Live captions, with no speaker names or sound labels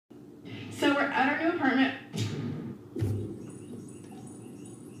So we're at our new apartment.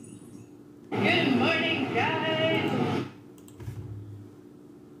 Good morning, guys.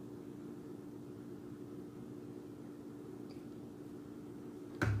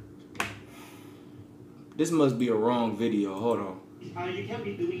 This must be a wrong video. Hold on. You can't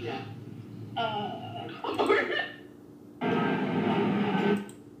be doing that.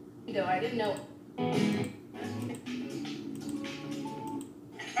 No, I didn't know.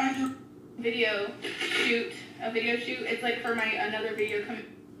 Video shoot. It's like for my another video coming.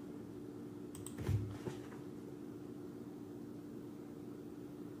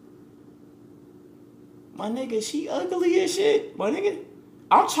 My nigga, she ugly as shit. My nigga,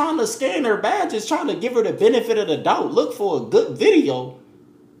 I'm trying to scan her badges, trying to give her the benefit of the doubt. Look for a good video.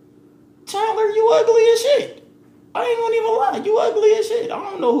 Chandler, you ugly as shit. I ain't gonna even lie. You ugly as shit. I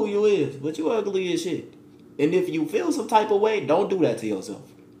don't know who you is, but you ugly as shit. And if you feel some type of way, don't do that to yourself.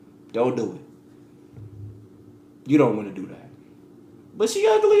 Don't do it. You don't want to do that. But she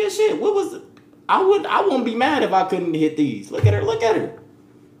ugly as shit. What was it? I wouldn't be mad if I couldn't hit these. Look at her. Look at her.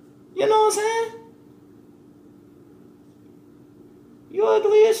 You know what I'm saying? You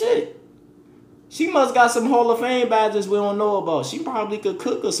ugly as shit. She must got some Hall of Fame badges we don't know about. She probably could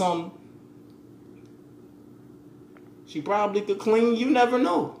cook or something. She probably could clean. You never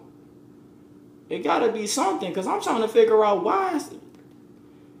know. It gotta be something, because I'm trying to figure out why.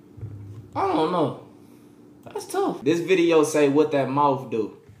 I don't know. That's tough. This video say what that mouth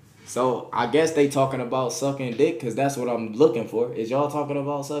do. So I guess they talking about sucking dick, because that's what I'm looking for. Is y'all talking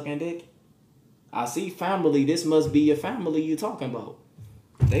about sucking dick? I see family. This must be your family you talking about.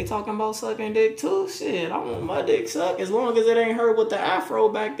 They talking about sucking dick too? Shit, I want my dick sucked. As long as it ain't her with the afro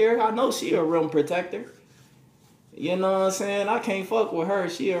back there, I know she a rim protector. You know what I'm saying? I can't fuck with her.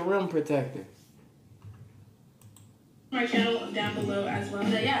 She a rim protector. My channel down below as well.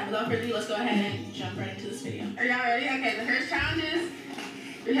 But yeah, without further ado, let's go ahead and jump right into this video. Are y'all ready? Okay, the first challenge is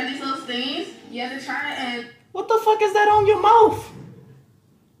we have these little thingies. You have to try and... What the fuck is that on your mouth?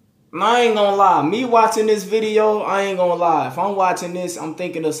 I ain't gonna lie. Me watching this video, I ain't gonna lie. If I'm watching this, I'm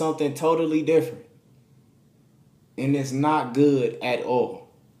thinking of something totally different. And it's not good at all.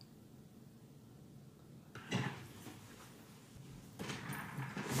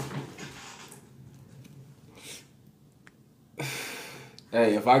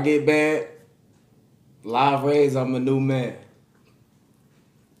 Hey, if I get bad, live raise, I'm a new man.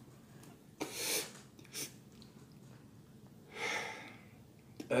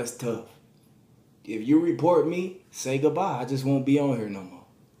 That's tough. If you report me, say goodbye. I just won't be on here no more.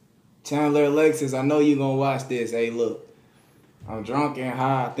 Chandler, Alexis, I know you gonna watch this. Hey, look. I'm drunk and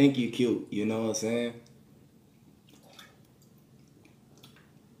high. I think you cute. You know what I'm saying?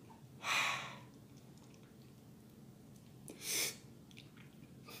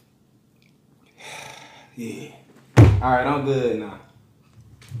 Yeah. Alright, I'm good now.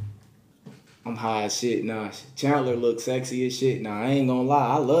 I'm high as shit now. Chandler looks sexy as shit now. I ain't gonna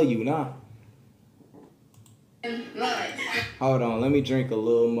lie. I love you now. Hold on. Let me drink a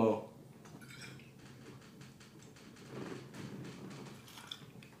little more.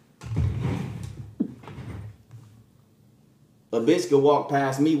 A bitch could walk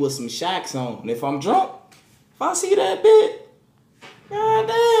past me with some shacks on. And if I'm drunk, if I see that bitch, god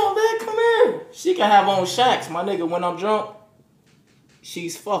damn, man, come here. She can have on shacks, my nigga. When I'm drunk,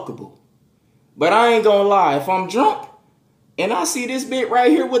 she's fuckable. But I ain't gonna lie, if I'm drunk and I see this bitch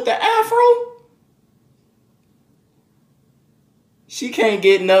right here with the afro, she can't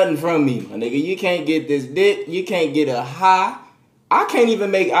get nothing from me, my nigga. You can't get this dick. You can't get a high. I can't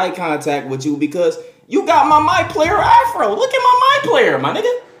even make eye contact with you because you got my mic player afro. Look at my mic player, my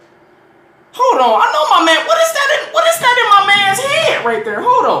nigga. Hold on, I know my man. What is that in my man's head right there?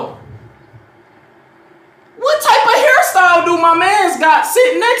 Hold on. What type of hairstyle do my man's got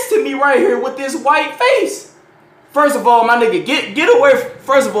sitting next to me right here with this white face? First of all, my nigga, get away.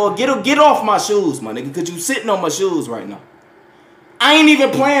 First of all, get off my shoes, my nigga, because you sitting on my shoes right now. I ain't even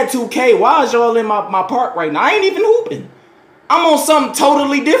playing 2K. Why is y'all in my park right now? I ain't even hooping. I'm on something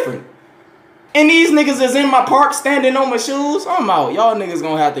totally different. And these niggas is in my park standing on my shoes. I'm out. Y'all niggas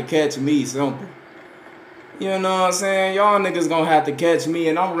gonna have to catch me something. You know what I'm saying? Y'all niggas gonna have to catch me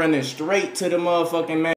and I'm running straight to the motherfucking man.